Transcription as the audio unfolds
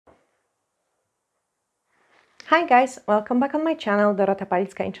Hi guys, welcome back on my channel. Dorota,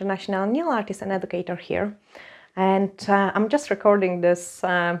 Palicka, international nail artist and educator here. And I'm just recording this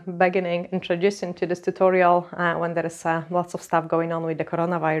beginning introducing to this tutorial when there is lots of stuff going on with the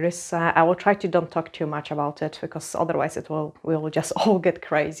coronavirus. I will try to don't talk too much about it because otherwise we will just all get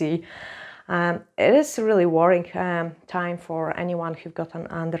crazy. It is a really worrying time for anyone who've got an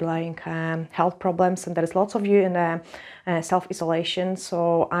underlying health problems, and there's lots of you in self-isolation.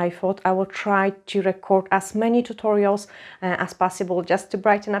 So I thought I will try to record as many tutorials as possible, just to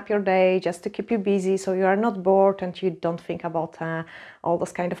brighten up your day, just to keep you busy, so you are not bored and you don't think about all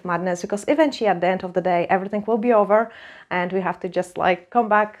this kind of madness. Because eventually, at the end of the day, everything will be over, and we have to just like come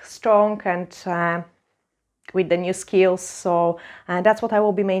back strong and with the new skills. So that's what I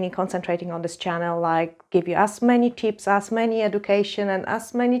will be mainly concentrating on this channel, like give you as many tips, as many education and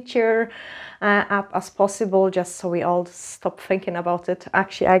as many cheer up as possible, just so we all stop thinking about it.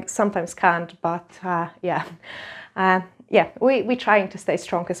 Actually, I sometimes can't, but yeah, we're trying to stay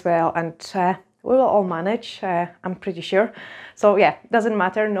strong as well, and we will all manage, I'm pretty sure. So yeah, doesn't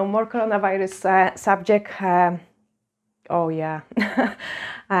matter, no more coronavirus subject. Oh yeah,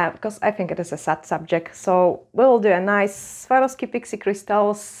 because I think it is a sad subject. So we'll do a nice Swarovski pixie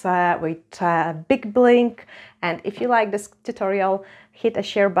crystals with big blink. And if you like this tutorial, hit a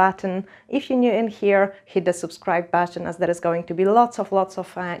share button. If you're new in here, hit the subscribe button, as there is going to be lots of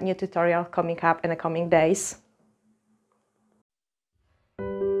new tutorial coming up in the coming days.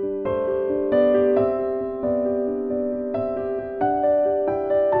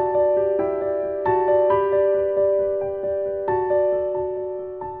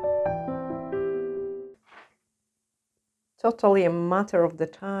 Totally a matter of the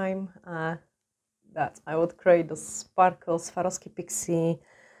time that I would create the sparkle Swarovski pixie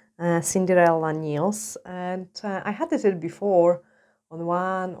Cinderella nails, and I had it before on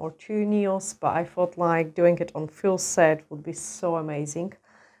 1 or 2 nails, but I thought like doing it on full set would be so amazing,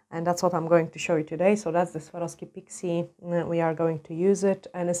 and that's what I'm going to show you today. So that's the Swarovski pixie. We are going to use it,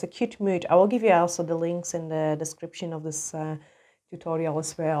 and it's a cute mood. I will give you also the links in the description of this tutorial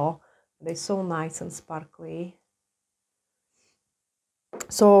as well. They're so nice and sparkly.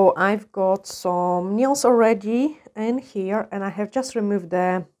 So I've got some nails already in here, and I have just removed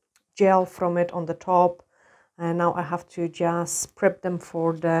the gel from it on the top, and now I have to just prep them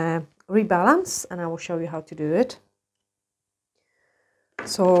for the rebalance, and I will show you how to do it.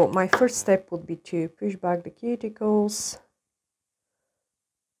 So my first step would be to push back the cuticles,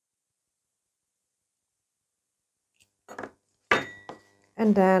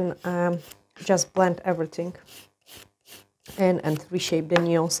 and then just blend everything in and reshape the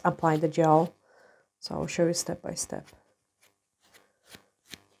nails, apply the gel. So I'll show you step by step.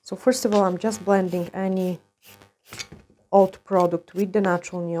 So first of all, I'm just blending any old product with the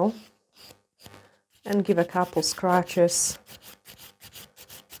natural nail and give a couple scratches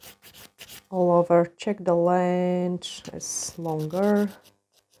all over. Check the length is longer.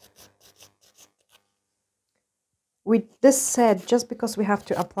 With this set, just because we have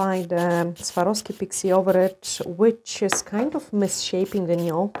to apply the Swarovski pixie over it, which is kind of misshaping the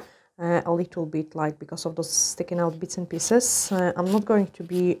nail a little bit, like because of those sticking out bits and pieces, I'm not going to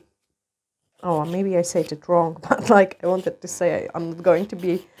be, oh, maybe I said it wrong, but like I wanted to say I'm not going to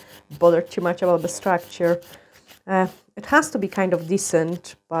be bothered too much about the structure. It has to be kind of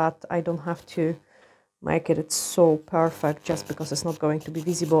decent, but I don't have to make it so perfect just because it's not going to be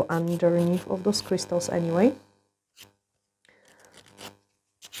visible underneath of those crystals anyway.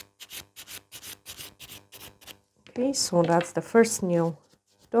 Okay, so that's the first nail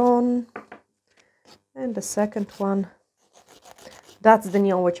done, and the second one, that's the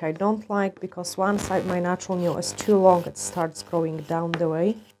nail which I don't like, because one side my natural nail is too long, it starts growing down the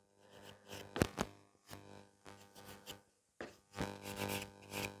way.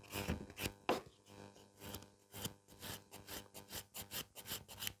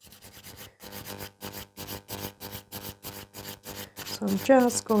 So I'm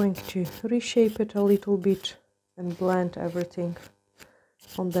just going to reshape it a little bit and blend everything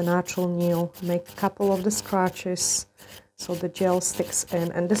on the natural nail, make a couple of the scratches so the gel sticks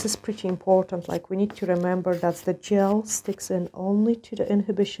in. And this is pretty important, like we need to remember that the gel sticks in only to the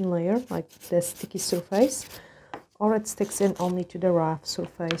inhibition layer, like the sticky surface, or it sticks in only to the rough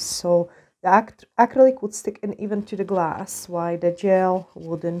surface. So the acrylic would stick in even to the glass, while the gel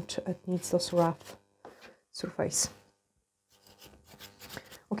wouldn't. It needs those rough surface.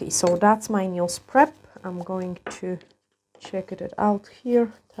 Okay, so that's my nails prep. I'm going to check it out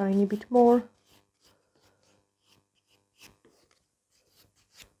here tiny bit more.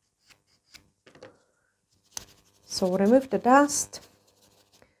 So remove the dust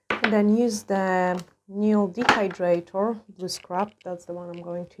and then use the nail dehydrator, blue scrub, that's the one I'm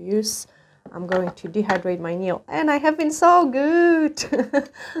going to use. I'm going to dehydrate my nail, and I have been so good.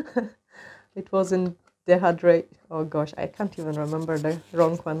 It wasn't dehydrate. Oh gosh, I can't even remember the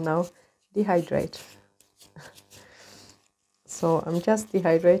wrong one now. Dehydrate. So I'm just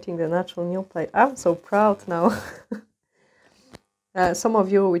dehydrating the natural nail plate. I'm so proud now. Some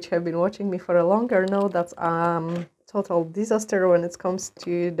of you which have been watching me for a longer know that total disaster when it comes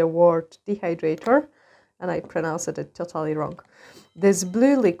to the word dehydrator, and I pronounce it totally wrong. This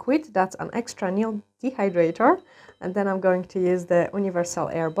blue liquid, that's an extra nail dehydrator, and then I'm going to use the Universal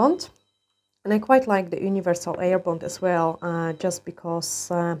Air Bond. And I quite like the Universal Air Bond as well, just because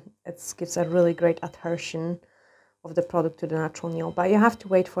it gives a really great adhesion of the product to the natural nail, but you have to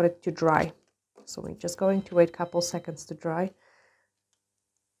wait for it to dry. So we're just going to wait a couple seconds to dry.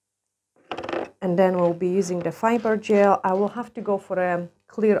 And then we'll be using the fiber gel. I will have to go for a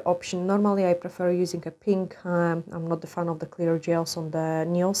clear option. Normally I prefer using a pink. I'm not the fan of the clear gels on the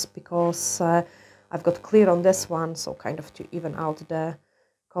nails because I've got clear on this one, so kind of to even out the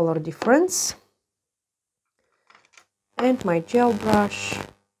color difference. And my gel brush.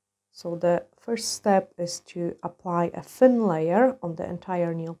 So the first step is to apply a thin layer on the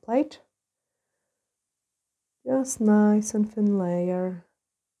entire nail plate. Just nice and thin layer.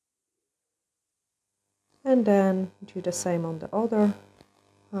 And then do the same on the other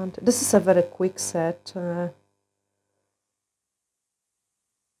hand. This is a very quick set.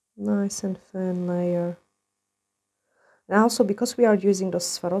 Nice and thin layer. And also because we are using the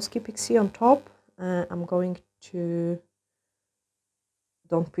Swarovski pixie on top, I'm going to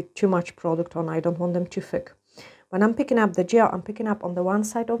don't put too much product on. I don't want them too thick. When I'm picking up the gel, I'm picking up on the one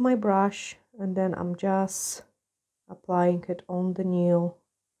side of my brush, and then I'm just applying it on the nail.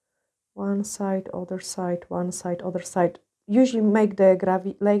 One side, other side, one side, other side. Usually make the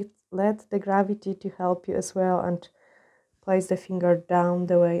let the gravity to help you as well, and place the finger down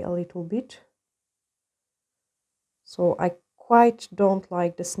the way a little bit. So I quite don't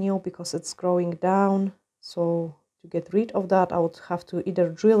like this nail because it's growing down. So to get rid of that, I would have to either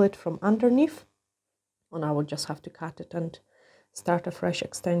drill it from underneath, or I would just have to cut it and start a fresh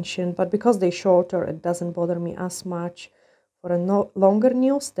extension. But because they're shorter, it doesn't bother me as much. For a longer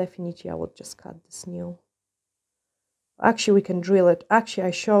nails, definitely I would just cut this nail. Actually, we can drill it. Actually,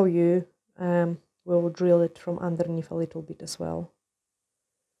 I show you. We'll drill it from underneath a little bit as well.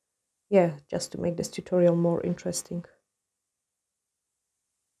 Yeah, just to make this tutorial more interesting.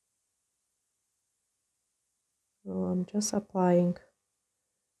 So I'm just applying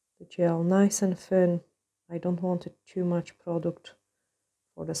the gel nice and thin. I don't want it too much product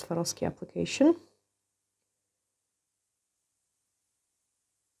for the Swarovski application.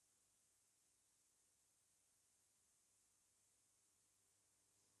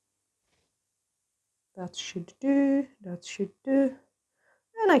 That should do, that should do,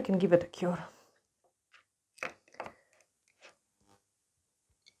 and I can give it a cure.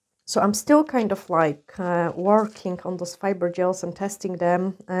 So I'm still kind of like working on those fiber gels and testing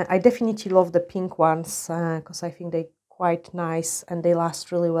them. I definitely love the pink ones because I think they're quite nice and they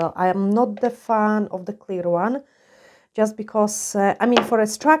last really well. I am not the fan of the clear one, just because, I mean, for a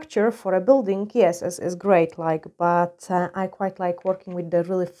structure, for a building, yes, it's great, like, but I quite like working with the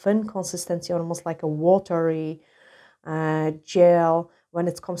really thin consistency, almost like a watery gel when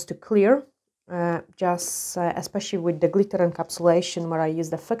it comes to clear. Especially with the glitter encapsulation, where I use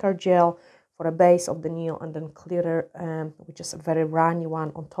the thicker gel for a base of the nail and then clearer, which is a very runny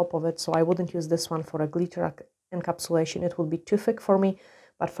one on top of it. So I wouldn't use this one for a glitter encapsulation. It will be too thick for me.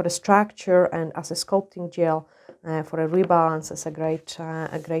 But for the structure and as a sculpting gel, for a rebalance, is a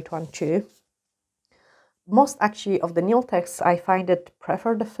great one too. Most actually of the nail techs, I find it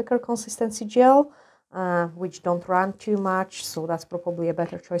prefer the thicker consistency gel, which don't run too much. So that's probably a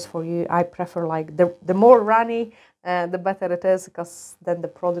better choice for you. I prefer like the more runny, the better it is, because then the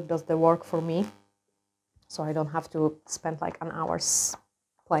product does the work for me. So I don't have to spend like an hour's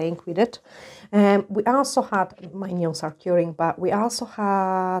playing with it. We also had, my nails are curing, but we also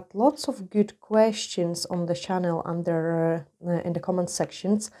had lots of good questions on the channel under in the comment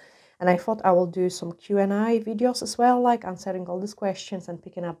sections, and I thought I will do some Q&A videos as well, like answering all these questions and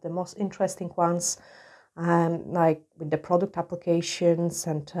picking up the most interesting ones, like with the product applications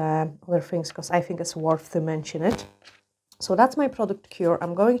and other things, because I think it's worth to mention it. So that's my product cure.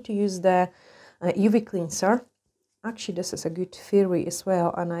 I'm going to use the UV cleanser. Actually, this is a good theory as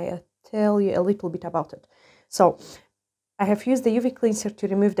well, and I tell you a little bit about it. So I have used the UV cleanser to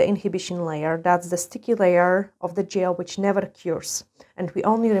remove the inhibition layer. That's the sticky layer of the gel which never cures. And we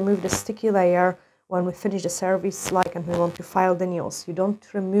only remove the sticky layer when we finish the service, like, and we want to file the nails. You don't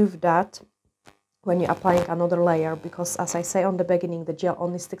remove that when you're applying another layer, because as I say on the beginning, the gel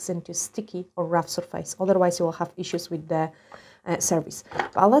only sticks into sticky or rough surface. Otherwise you will have issues with the service.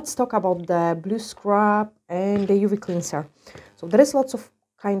 But let's talk about the blue scrub and the UV cleanser. So there is lots of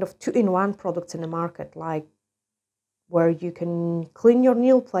kind of 2-in-1 products in the market, like where you can clean your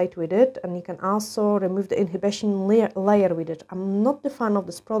nail plate with it and you can also remove the inhibition layer with it. I'm not the fan of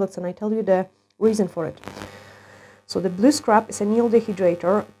these products, and I tell you the reason for it. So the blue scrub is a nail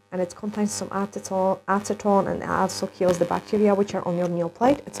dehydrator, and it contains some acetone and also kills the bacteria which are on your nail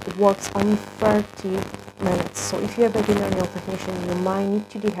plate. It works only 30 minutes. So if you're a beginner nail technician, you might need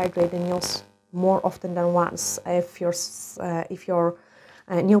to dehydrate the nails more often than once if your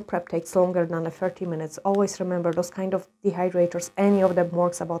nail prep takes longer than 30 minutes. Always remember those kind of dehydrators, any of them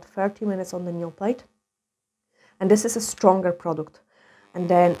works about 30 minutes on the nail plate. And this is a stronger product. And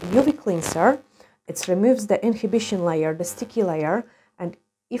then UV cleanser, it removes the inhibition layer, the sticky layer. And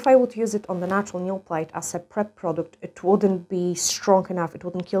if I would use it on the natural nail plate as a prep product, it wouldn't be strong enough. It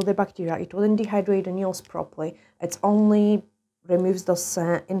wouldn't kill the bacteria. It wouldn't dehydrate the nails properly. It only removes those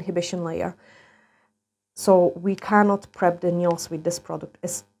inhibition layer. So we cannot prep the nails with this product.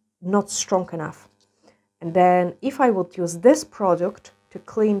 It's not strong enough. And then if I would use this product to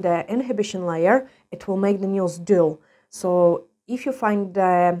clean the inhibition layer, it will make the nails dull. So if you find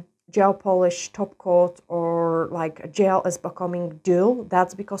the gel polish top coat or like a gel is becoming dull,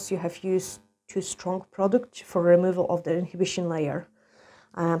 that's because you have used too strong product for removal of the inhibition layer.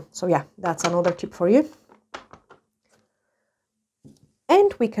 So yeah, that's another tip for you.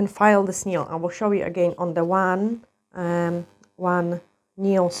 And we can file this nail. I will show you again on the one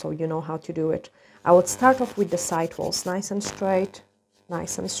nail so you know how to do it. I would start off with the side walls, nice and straight,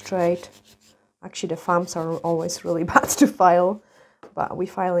 nice and straight. Actually, the thumbs are always really bad to file, but we're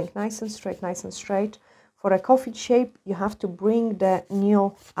filing nice and straight, nice and straight. For a coffin shape, you have to bring the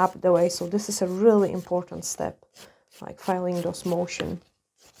nail up the way. So this is a really important step, like filing those motion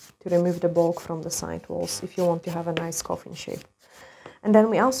to remove the bulk from the side walls if you want to have a nice coffin shape. And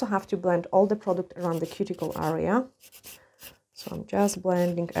then we also have to blend all the product around the cuticle area. So I'm just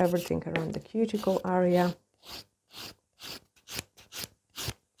blending everything around the cuticle area.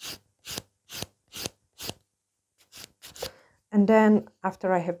 And then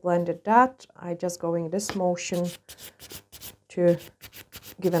after I have blended that, I just go in this motion to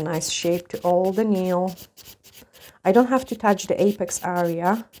give a nice shape to all the nail. I don't have to touch the apex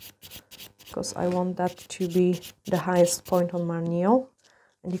area because I want that to be the highest point on my nail.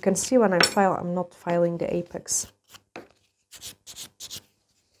 And you can see when I file, I'm not filing the apex.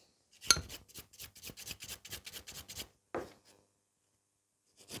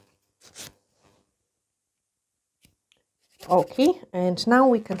 Okay, and now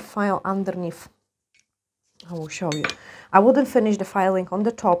we can file underneath. I will show you. I wouldn't finish the filing on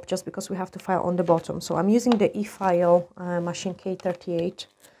the top just because we have to file on the bottom. So I'm using the e-file machine K38,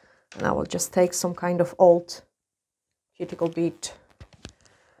 and I will just take some kind of old cuticle bead,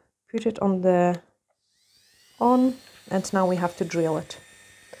 put it on, and now we have to drill it.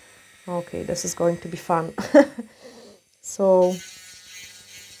 Okay, this is going to be fun. So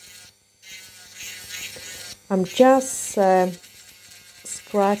I'm just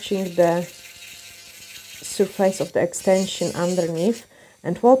scratching the surface of the extension underneath,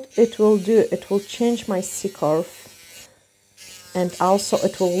 and what it will do, it will change my C-curve, and also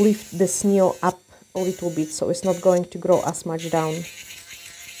it will lift this nail up a little bit, so it's not going to grow as much down.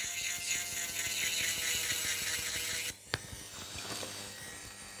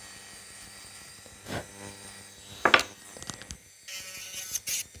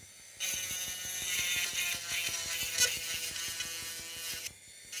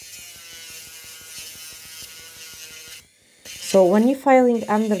 So when you're filing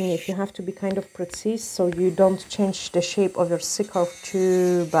underneath, you have to be kind of precise so you don't change the shape of your C-curve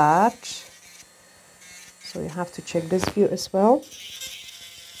too bad. So you have to check this view as well.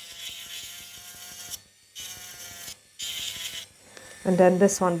 And then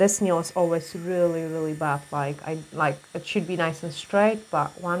this one, this nail is always really bad. Like it should be nice and straight,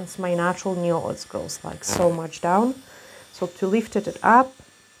 but once my natural nail, it grows like so much down. So to lift it up,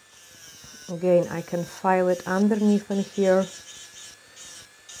 again, I can file it underneath in here.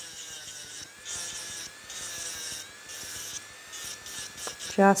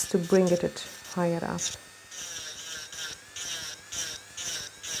 Just to bring it higher up.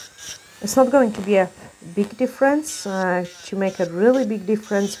 It's not going to be a big difference. To make a really big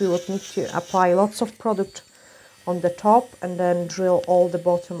difference, we would need to apply lots of product on the top and then drill all the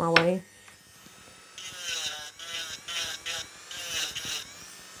bottom away.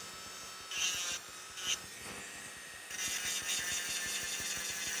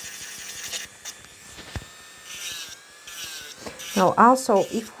 Now also,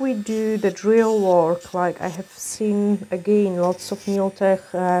 if we do the drill work, like I have seen again lots of nail tech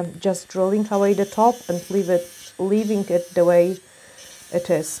just drilling away the top and leaving it the way it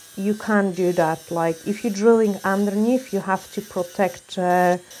is. You can't do that. Like if you're drilling underneath, you have to protect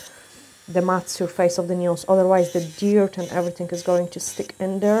the matte surface of the nails, otherwise the dirt and everything is going to stick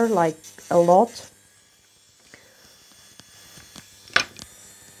in there like a lot.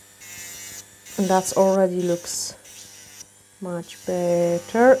 And that already looks much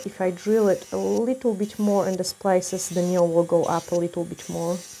better. If I drill it a little bit more in these places, the nail will go up a little bit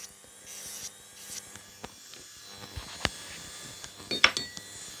more.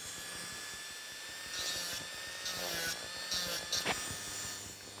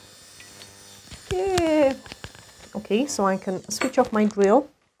 Yeah. Okay, so I can switch off my drill.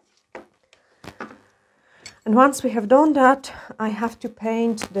 And once we have done that, I have to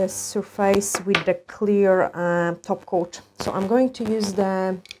paint the surface with the clear top coat. So I'm going to use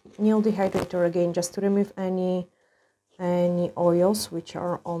the nail dehydrator again, just to remove any oils which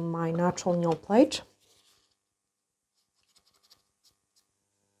are on my natural nail plate.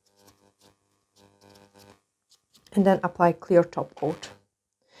 And then apply clear top coat.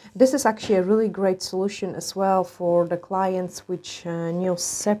 This is actually a really great solution as well for the clients which nails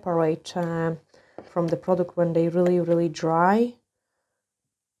separate from the product when they really dry.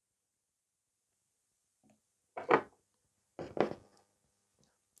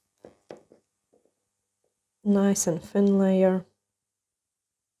 Nice and thin layer.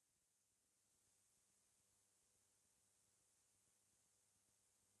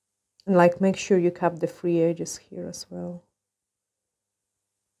 And like make sure you cap the free edges here as well.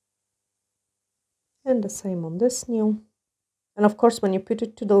 And the same on this nail. And of course when you put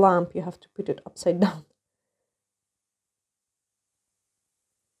it to the lamp, you have to put it upside down.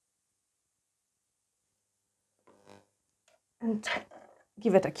 And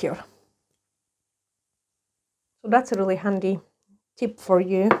give it a cure. So that's a really handy tip for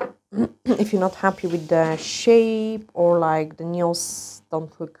you if you're not happy with the shape, or like the nails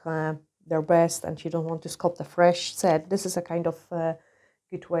don't look their best and you don't want to sculpt a fresh set. This is a kind of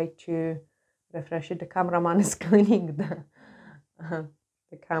good way to refresh it. The cameraman is cleaning the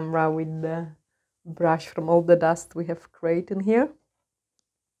camera with the brush from all the dust we have created here.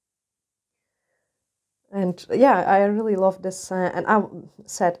 And yeah, I really love this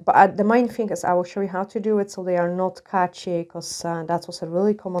set. But the main thing is I will show you how to do it so they are not catchy, because that was a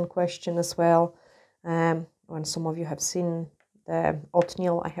really common question as well. When some of you have seen the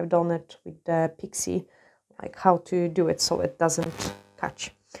oatmeal, I have done it with the pixie, like how to do it so it doesn't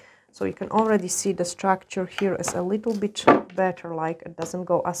catch. So you can already see the structure here is a little bit better, like it doesn't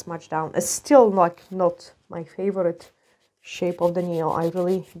go as much down. It's still like not my favorite shape of the nail. I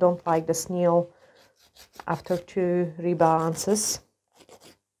really don't like this nail after 2 rebalances.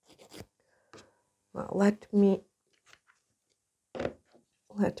 Now let me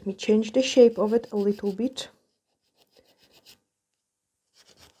change the shape of it a little bit.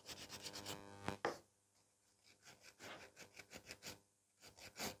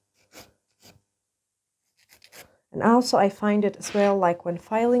 And also I find it as well, like when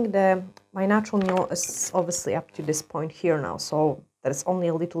filing my natural nail is obviously up to this point here now, so there's only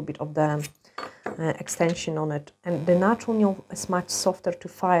a little bit of the extension on it, and the natural nail is much softer to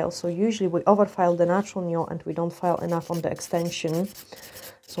file, so usually we overfile the natural nail and we don't file enough on the extension,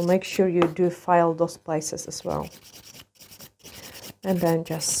 so make sure you do file those places as well. And then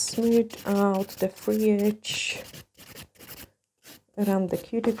just smooth out the free edge around the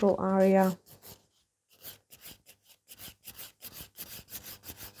cuticle area.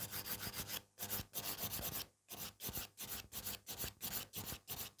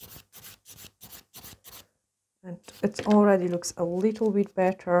 And it already looks a little bit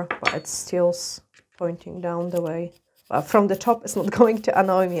better, but it's still pointing down the way. From the top, it's not going to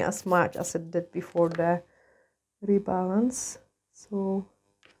annoy me as much as it did before the rebalance. So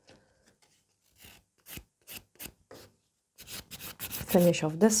finish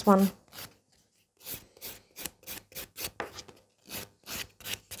off this one.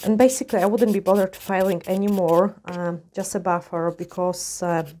 And basically I wouldn't be bothered filing anymore, just a buffer, because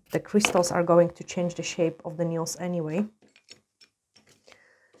the crystals are going to change the shape of the nails anyway.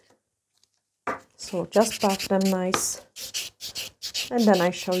 So just buff them nice, and then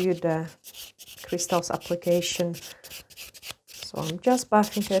I show you the crystals application. So I'm just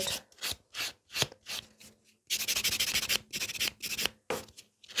buffing it.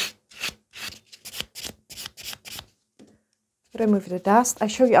 Remove the dust. I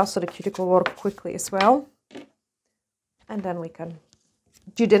show you also the cuticle work quickly as well, and then we can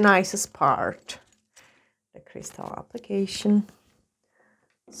do the nicest part, the crystal application.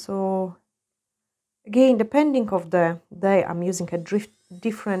 So again, depending of the day, I'm using a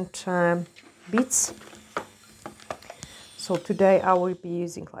different beads. So today I will be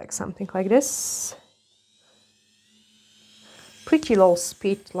using like something like this. Pretty low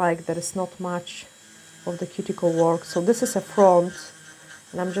speed, like there is not much of the cuticle work. So this is a front,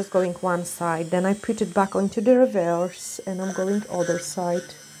 and I'm just going one side. Then I put it back onto the reverse, and I'm going other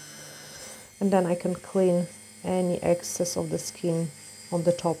side. And then I can clean any excess of the skin on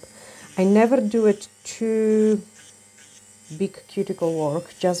the top. I never do it too big cuticle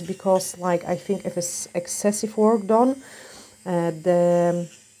work, just because like I think if it's excessive work done, the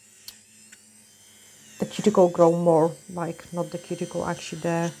cuticle grow more, like not the cuticle, actually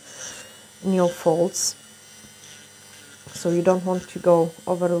the nail folds. So you don't want to go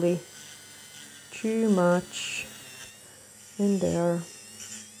overly too much in there.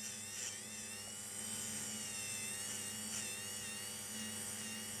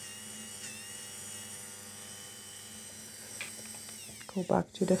 Go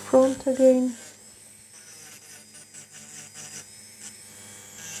back to the front again.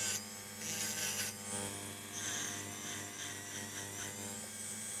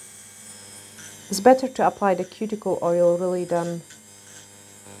 It's better to apply the cuticle oil really than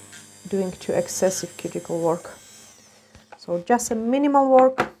doing too excessive cuticle work. So just a minimal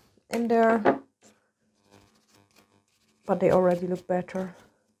work in there, but they already look better.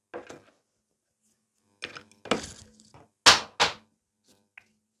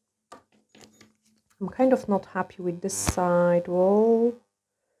 I'm kind of not happy with this side wall,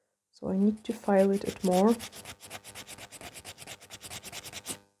 so I need to file it more.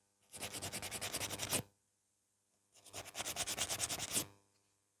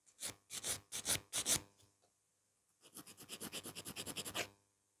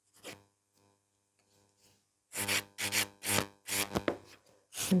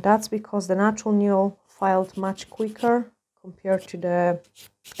 And that's because the natural nail filed much quicker compared to the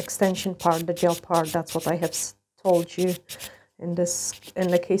extension part, the gel part. That's what I have told you in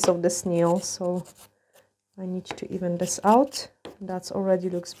the case of this nail. So I need to even this out. That already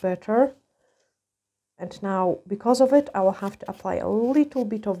looks better. And now because of it, I will have to apply a little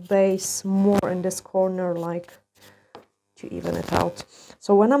bit of base more in this corner, like to even it out.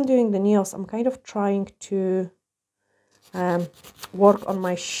 So when I'm doing the nails, I'm kind of trying to work on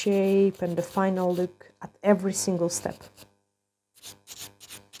my shape and the final look at every single step.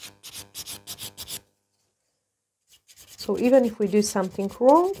 So even if we do something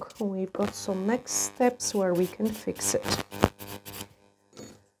wrong, we've got some next steps where we can fix it.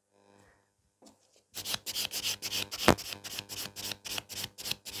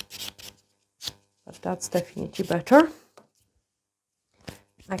 But that's definitely better.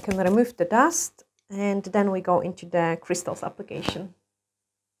 I can remove the dust, and then we go into the crystals application.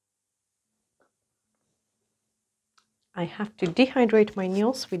 I have to dehydrate my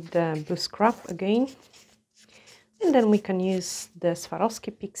nails with the blue scrub again. And then we can use the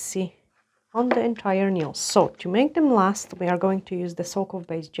Swarovski pixie on the entire nails. So to make them last, we are going to use the Soak Off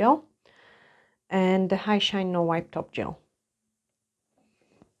Base Gel and the High Shine No Wipe Top Gel.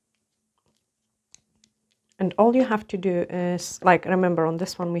 And all you have to do is, like, remember on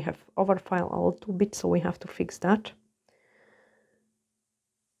this one we have overfile a little bit, so we have to fix that.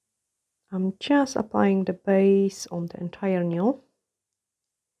 I'm just applying the base on the entire nail.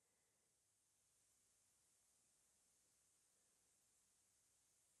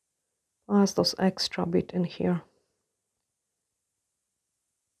 Plus those extra bit in here.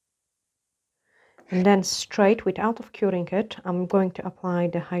 And then straight, without of curing it, I'm going to apply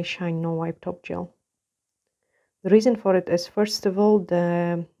the High Shine No Wipe Top Gel. The reason for it is, first of all,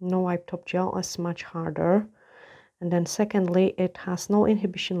 the No Wipe Top Gel is much harder. And then secondly, it has no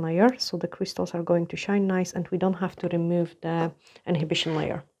inhibition layer, so the crystals are going to shine nice and we don't have to remove the inhibition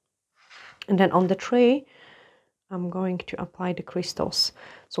layer. And then on the tray, I'm going to apply the crystals.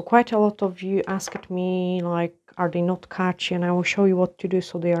 So quite a lot of you asked me, like, are they not catchy? And I will show you what to do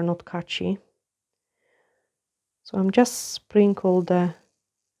so they are not catchy. So I'm just sprinkle the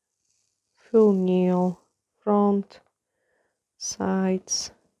full nail, front,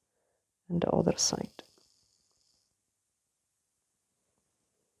 sides, and the other side.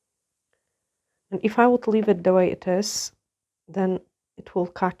 And if I would leave it the way it is, then it will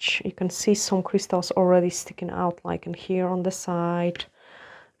catch. You can see some crystals already sticking out, like in here on the side,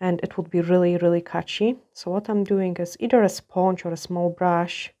 and it would be really, really catchy. So what I'm doing is either a sponge or a small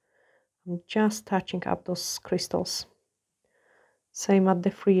brush. I'm just touching up those crystals. Same at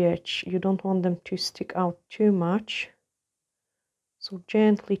the free edge. You don't want them to stick out too much. So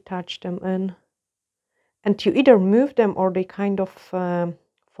gently touch them in. And you either move them or they kind of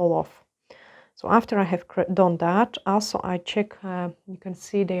fall off. So after I have done that, also I check, you can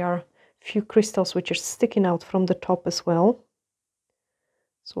see there are a few crystals which are sticking out from the top as well.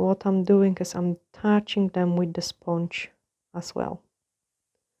 So what I'm doing is I'm touching them with the sponge as well.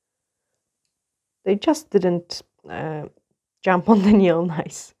 They just didn't jump on the nail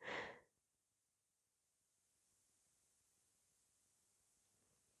nice.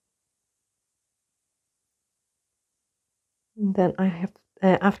 And then I have,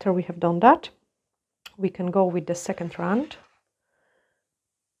 after we have done that, we can go with the second round.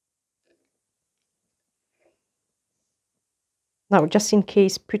 Now, just in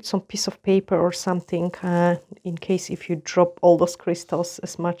case, put some piece of paper or something, in case if you drop all those crystals,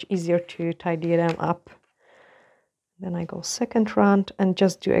 it's much easier to tidy them up. Then I go second round and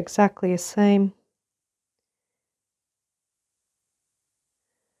just do exactly the same.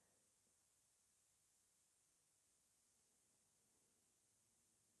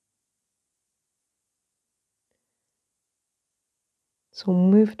 So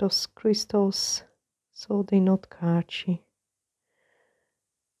move those crystals so they're not catchy.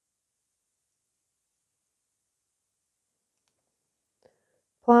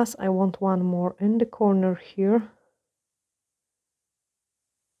 Plus, I want one more in the corner here.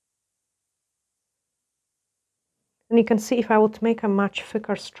 And you can see if I would make a much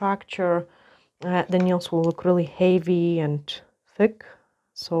thicker structure, the nails will look really heavy and thick.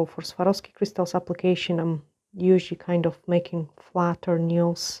 So for Swarovski crystals application, I'm usually kind of making flatter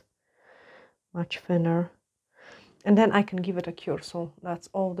nails, much thinner. And then I can give it a cure. So that's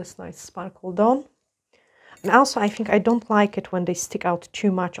all this nice sparkle done. And also, I think I don't like it when they stick out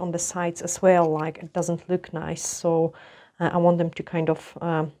too much on the sides as well, like it doesn't look nice. So I want them to kind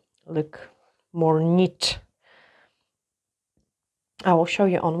of look more neat. I will show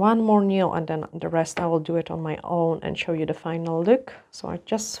you on one more nail and then the rest I will do it on my own and show you the final look. So I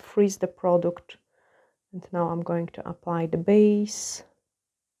just freeze the product and now I'm going to apply the base.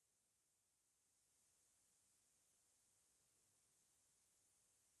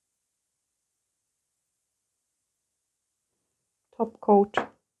 Top coat.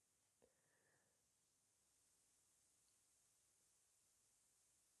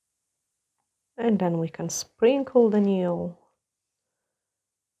 And then we can sprinkle the nail.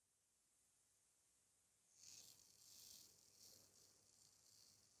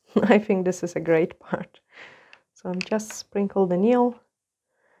 I think this is a great part. So I'm just sprinkle the nail.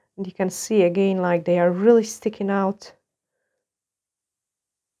 And you can see again, like they are really sticking out.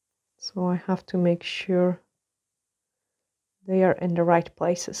 So I have to make sure they are in the right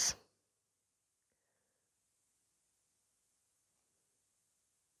places.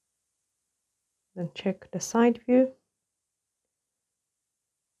 Then check the side view.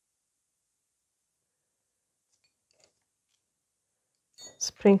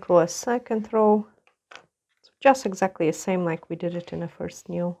 Sprinkle a second row. So just exactly the same like we did it in the first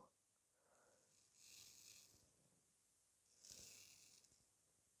nail.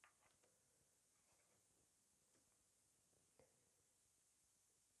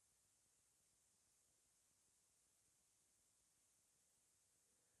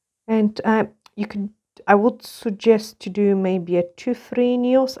 And I would suggest to do maybe a 2-3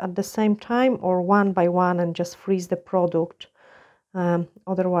 nails at the same time or one by one and just freeze the product.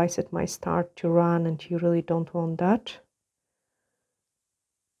 Otherwise it might start to run and you really don't want that.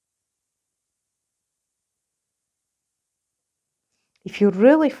 If you're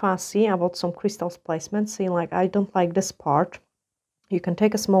really fussy about some crystals placement, say like I don't like this part, you can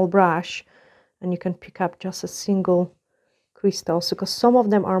take a small brush and you can pick up just a single crystals, because some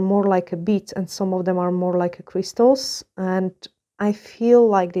of them are more like a beads and some of them are more like a crystals, and I feel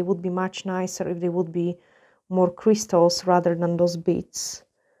like they would be much nicer if they would be more crystals rather than those beads.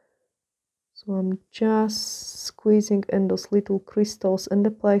 So I'm just squeezing in those little crystals in the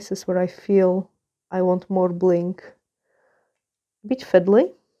places where I feel I want more bling. A bit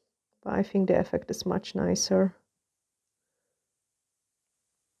fiddly, but I think the effect is much nicer.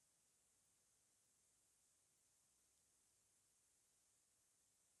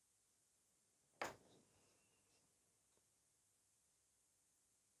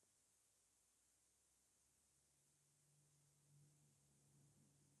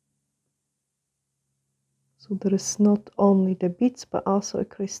 So there is not only the beads, but also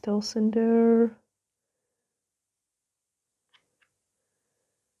crystals in there.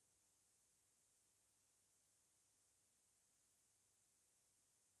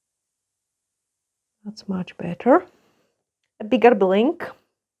 That's much better. A bigger blink.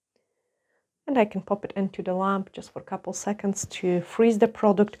 And I can pop it into the lamp just for a couple seconds to freeze the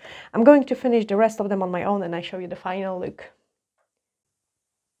product. I'm going to finish the rest of them on my own and I show you the final look.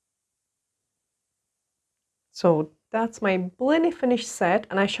 So that's my blinny finish set,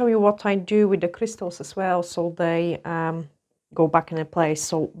 and I show you what I do with the crystals as well, so they go back in place.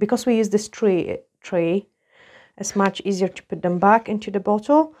 So because we use this tray, it's much easier to put them back into the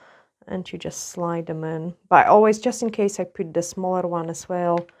bottle, and you just slide them in. But always, just in case, I put the smaller one as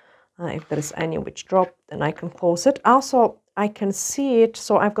well. If there is any which drop, then I can close it. Also, I can see it,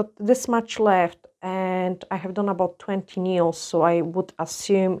 so I've got this much left, and I have done about 20 nails, so I would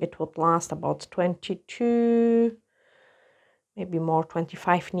assume it would last about 22, maybe more,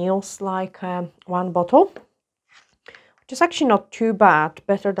 25 nails, like one bottle, which is actually not too bad,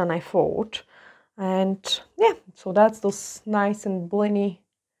 better than I thought. And yeah, so that's those nice and blingy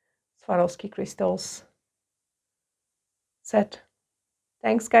Swarovski crystals set.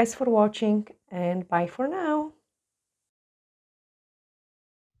 Thanks guys for watching, and bye for now.